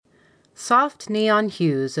Soft neon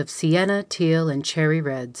hues of sienna, teal, and cherry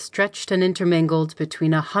red stretched and intermingled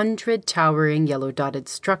between 100 towering yellow-dotted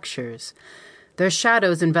structures, their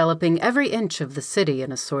shadows enveloping every inch of the city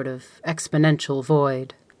in a sort of exponential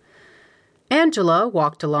void. Angela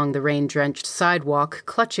walked along the rain-drenched sidewalk,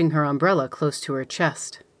 clutching her umbrella close to her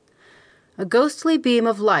chest. A ghostly beam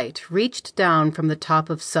of light reached down from the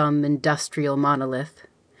top of some industrial monolith.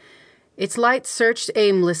 Its light searched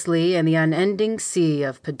aimlessly in the unending sea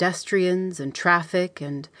of pedestrians and traffic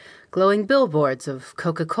and glowing billboards of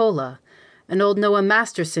Coca-Cola, an old Noah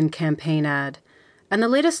Masterson campaign ad, and the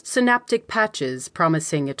latest synaptic patches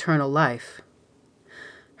promising eternal life.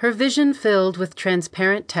 Her vision filled with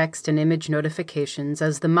transparent text and image notifications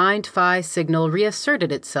as the Mind-Fi signal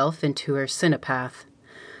reasserted itself into her cinepath.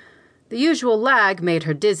 The usual lag made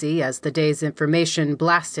her dizzy as the day's information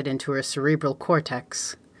blasted into her cerebral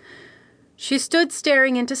cortex. She stood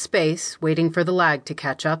staring into space, waiting for the lag to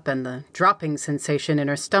catch up and the dropping sensation in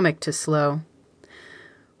her stomach to slow.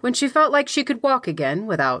 When she felt like she could walk again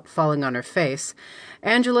without falling on her face,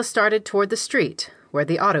 Angela started toward the street, where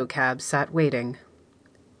the auto cab sat waiting.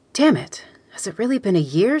 "Damn it, has it really been a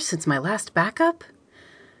year since my last backup?"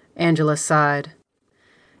 Angela sighed.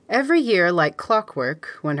 Every year, like clockwork,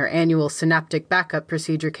 when her annual synaptic backup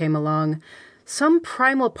procedure came along, some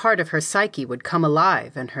primal part of her psyche would come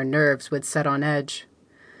alive and her nerves would set on edge.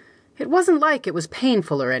 It wasn't like it was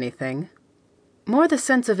painful or anything. More the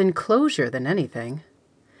sense of enclosure than anything.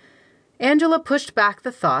 Angela pushed back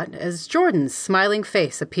the thought as Jordan's smiling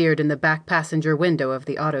face appeared in the back passenger window of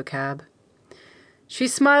the autocab. She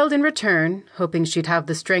smiled in return, hoping she'd have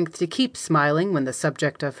the strength to keep smiling when the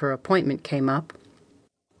subject of her appointment came up.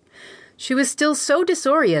 She was still so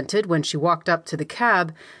disoriented when she walked up to the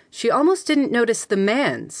cab, she almost didn't notice the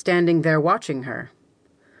man standing there watching her.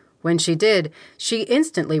 When she did, she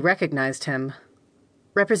instantly recognized him.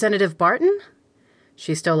 "Representative Barton?"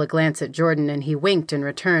 She stole a glance at Jordan, and he winked in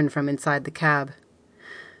return from inside the cab.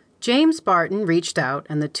 James Barton reached out,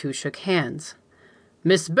 and the two shook hands.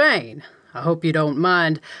 "Miss Bain, I hope you don't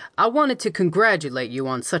mind. I wanted to congratulate you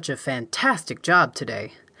on such a fantastic job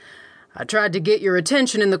today. I tried to get your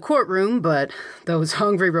attention in the courtroom, but those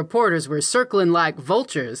hungry reporters were circling like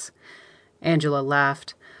vultures." Angela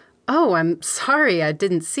laughed. "Oh, I'm sorry, I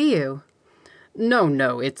didn't see you."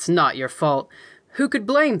 No, it's not your fault. Who could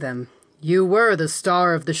blame them? You were the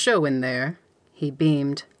star of the show in there." He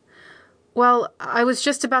beamed. "Well, I was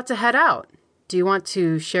just about to head out. Do you want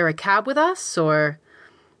to share a cab with us, or—"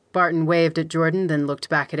 Barton waved at Jordan, then looked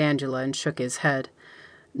back at Angela and shook his head.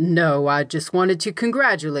 "No, I just wanted to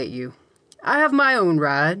congratulate you. I have my own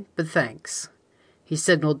ride, but thanks." He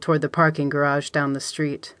signaled toward the parking garage down the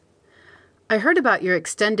street. "I heard about your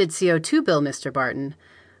extended CO2 bill, Mr. Barton.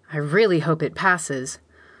 I really hope it passes.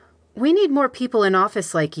 We need more people in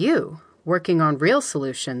office like you, working on real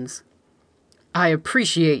solutions." "I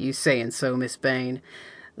appreciate you saying so, Miss Bain.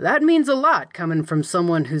 That means a lot coming from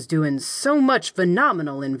someone who's doing so much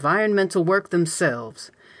phenomenal environmental work themselves.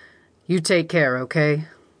 You take care, okay?"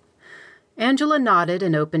 Angela nodded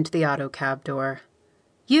and opened the autocab door.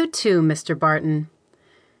 "You too, Mr. Barton."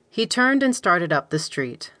 He turned and started up the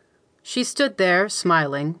street. She stood there,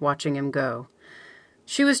 smiling, watching him go.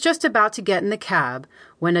 She was just about to get in the cab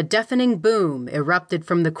when a deafening boom erupted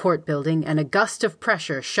from the court building and a gust of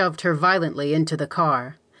pressure shoved her violently into the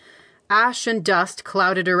car. Ash and dust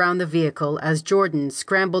clouded around the vehicle as Jordan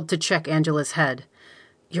scrambled to check Angela's head.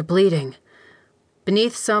 "You're bleeding."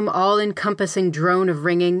 Beneath some all-encompassing drone of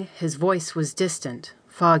ringing, his voice was distant,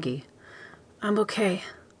 foggy. "I'm okay."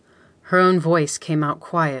 Her own voice came out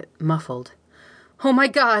quiet, muffled. "Oh my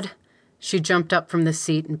God!" She jumped up from the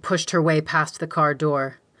seat and pushed her way past the car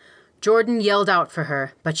door. Jordan yelled out for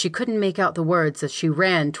her, but she couldn't make out the words as she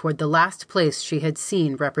ran toward the last place she had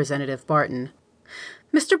seen Representative Barton.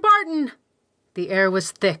 "Mr. Barton!" The air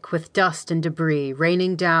was thick with dust and debris,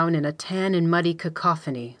 raining down in a tan and muddy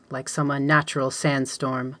cacophony like some unnatural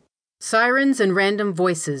sandstorm. Sirens and random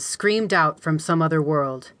voices screamed out from some other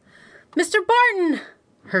world. "Mr. Barton!"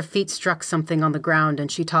 Her feet struck something on the ground and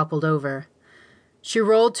she toppled over. She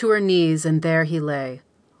rolled to her knees and there he lay,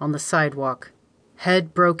 on the sidewalk,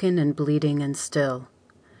 head broken and bleeding and still.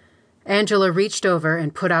 Angela reached over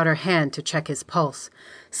and put out her hand to check his pulse.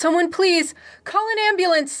 "Someone please! Call an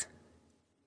ambulance!"